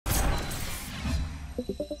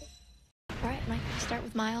All right, Mike, we'll start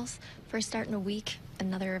with Miles. First start in a week,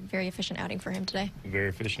 another very efficient outing for him today. Very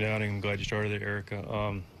efficient outing. I'm glad you started there,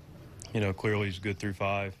 Erica. Clearly he's good through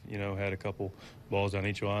five. Had a couple balls on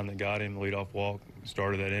each line that got him. Leadoff walk,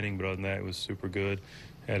 started that inning, but other than that, it was super good.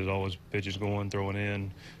 Had all his pitches going, throwing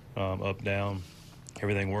in, up, down,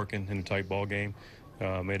 everything working in a tight ball game.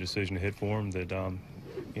 Made a decision to hit for him that,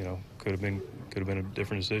 could have been a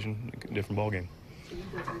different decision, different ball game. Can you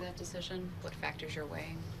go through that decision? What factors you're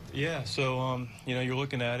weighing? Yeah, so, you're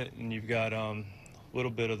looking at it, and you've got a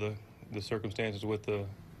little bit of the circumstances with the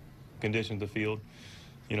conditions of the field.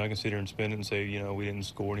 I can sit here and spin it and say, we didn't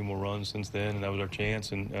score any more runs since then, and that was our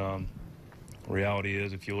chance. And reality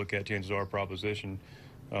is, if you look at chances are proposition,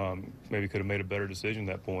 maybe could have made a better decision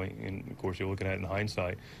at that point. And, of course, you're looking at it in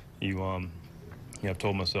hindsight. I've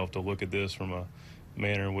told myself to look at this from a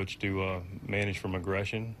manner in which to manage from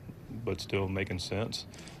aggression, but still making sense.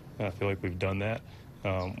 I feel like we've done that.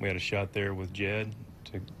 We had a shot there with Jed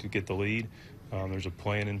to get the lead. There's a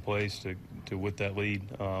plan in place to with that lead,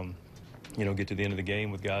 get to the end of the game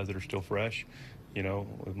with guys that are still fresh,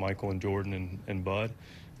 with Michael and Jordan and Bud.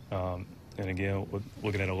 And again,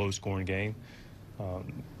 looking at a low-scoring game,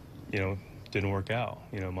 didn't work out.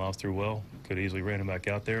 Miles threw well, could easily ran him back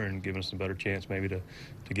out there and given us a better chance maybe to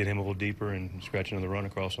get him a little deeper and scratch another run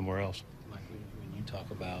across somewhere else. Mike, when you talk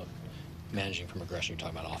about managing from aggression, you're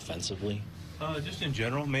talking about offensively? Just in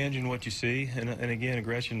general, managing what you see. And again,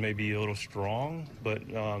 aggression may be a little strong, but,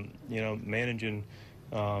 managing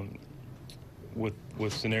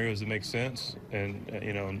with scenarios that make sense and,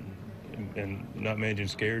 and not managing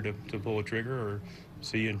scared to pull a trigger or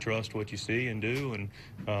see and trust what you see and do. And,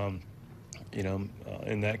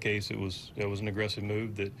 in that case, it was an aggressive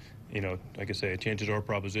move that, like I say, chances are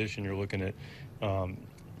proposition. You're looking at,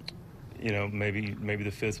 maybe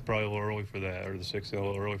the fifth probably a little early for that, or the sixth a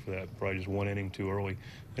little early for that. Probably just one inning too early.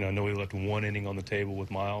 I know he left one inning on the table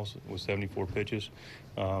with Miles with 74 pitches,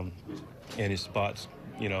 and his spot's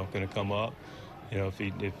going to come up. If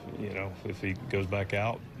he goes back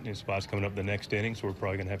out, his spot's coming up the next inning, so we're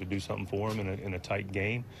probably going to have to do something for him in a tight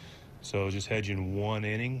game. So just hedging one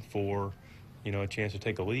inning for a chance to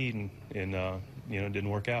take a lead, and it didn't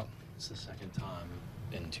work out. It's the second time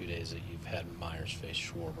in 2 days that you've had Myers face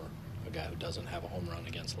Schwarber, a guy who doesn't have a home run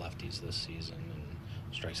against lefties this season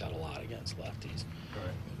and strikes out a lot against lefties.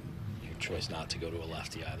 Right. Your choice not to go to a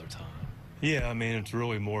lefty either time. Yeah, it's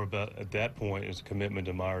really more about, at that point, it's a commitment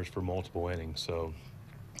to Myers for multiple innings. So,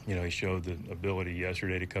 he showed the ability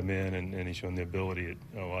yesterday to come in, and he's shown the ability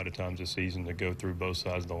a lot of times this season to go through both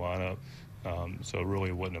sides of the lineup. So it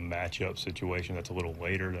really wasn't a matchup situation. That's a little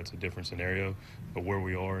later. That's a different scenario. But where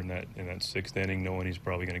we are in that sixth inning, knowing he's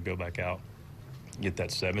probably going to go back out, get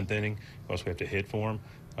that seventh inning, plus we have to hit for him,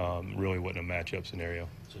 really wasn't a matchup scenario.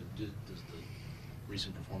 So does the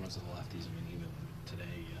recent performance of the lefties, even today,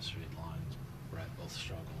 yesterday, lines, Brett both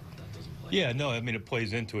struggle, that doesn't play? Yeah, no, it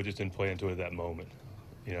plays into it, just didn't play into it at that moment.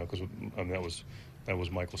 Because that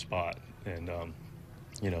was Michael's spot, and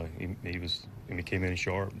he came in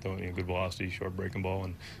sharp, good velocity, sharp breaking ball,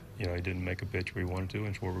 and he didn't make a pitch where he wanted to,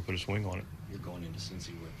 and Schwarber put a swing on it. You're going into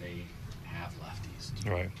Cincy where they have lefties.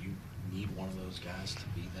 Right. Do you need one of those guys to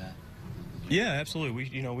be that? Yeah,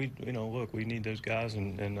 absolutely. Look, we need those guys,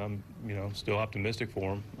 and I'm still optimistic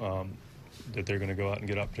for them. That they're going to go out and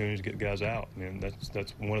get opportunities to get guys out.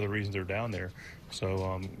 That's one of the reasons they're down there.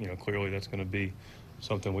 So clearly that's going to be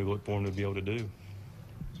something we look for them to be able to do.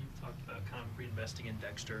 You talked about kind of reinvesting in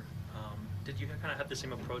Dexter. Did you kind of have the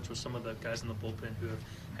same approach with some of the guys in the bullpen who have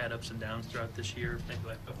had ups and downs throughout this year, maybe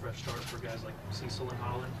like a fresh start for guys like Cecil and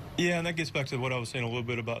Holland? Yeah, and that gets back to what I was saying a little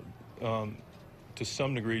bit about, to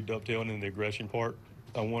some degree, dovetailing in the aggression part.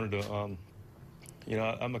 I wanted to,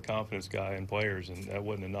 I'm a confidence guy in players, and that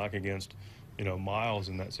wasn't a knock against, Miles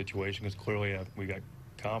in that situation, because clearly we got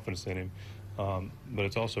confidence in him. But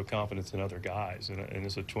it's also confidence in other guys, and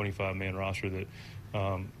it's a 25-man roster that,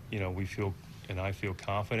 we feel and I feel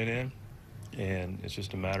confident in, and it's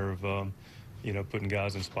just a matter of, putting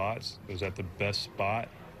guys in spots. Was that the best spot,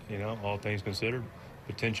 all things considered?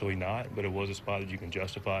 Potentially not, but it was a spot that you can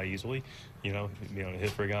justify easily, to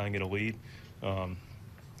hit for a guy and get a lead. On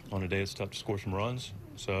a day it's tough to score some runs,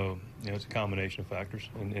 so, it's a combination of factors,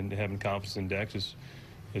 and having confidence in Dex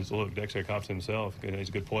is look, Dex had confidence in himself, and he's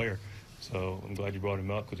a good player. So I'm glad you brought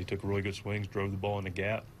him up because he took really good swings, drove the ball in the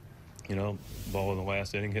gap. Ball in the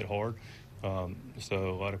last inning hit hard. So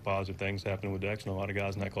a lot of positive things happening with Dex and a lot of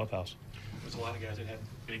guys in that clubhouse. There's a lot of guys that had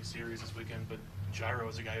big series this weekend, but Yairo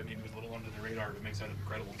is a guy who maybe was a little under the radar, but makes that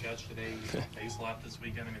incredible catch today. He's on base a lot this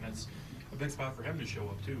weekend. That's a big spot for him to show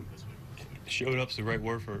up too this week. Showed up's the right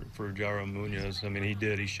word for Yairo Muñoz. I mean, he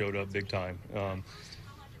did. He showed up big time.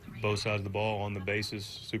 Both sides of the ball on the bases,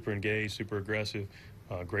 super engaged, super aggressive.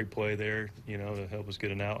 Great play there, you know, to help us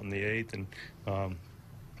get an out in the 8th. And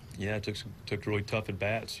yeah, it took really tough at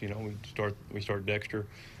bats. You know, we start Dexter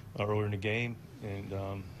earlier in the game,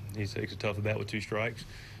 and he takes a tough at bat with 2 strikes.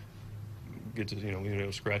 Gets we were able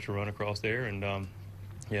to scratch a run across there, and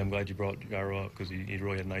yeah, I'm glad you brought Yairo up because he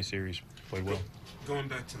really had a nice series. Played well. Going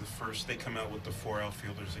back to the first, they come out with the 4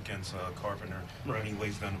 outfielders against Carpenter. Right. And he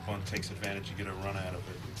lays down the bunt, takes advantage, you get a run out of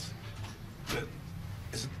it.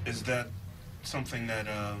 Is that something that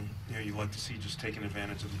you like to see, just taking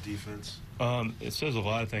advantage of the defense? It says a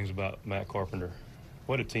lot of things about Matt Carpenter.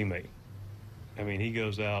 What a teammate. I mean, he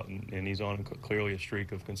goes out and he's on clearly a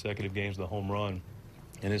streak of consecutive games with a home run.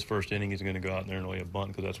 In his first inning, he's going to go out there and lay a bunt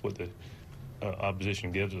because that's what the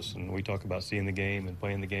opposition gives us. And we talk about seeing the game and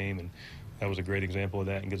playing the game, and that was a great example of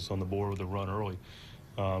that and gets us on the board with a run early.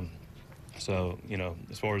 So, you know,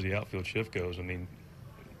 as far as the outfield shift goes, I mean,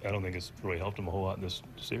 I don't think it's really helped them a whole lot in this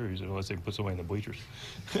series unless they can put somebody in the bleachers.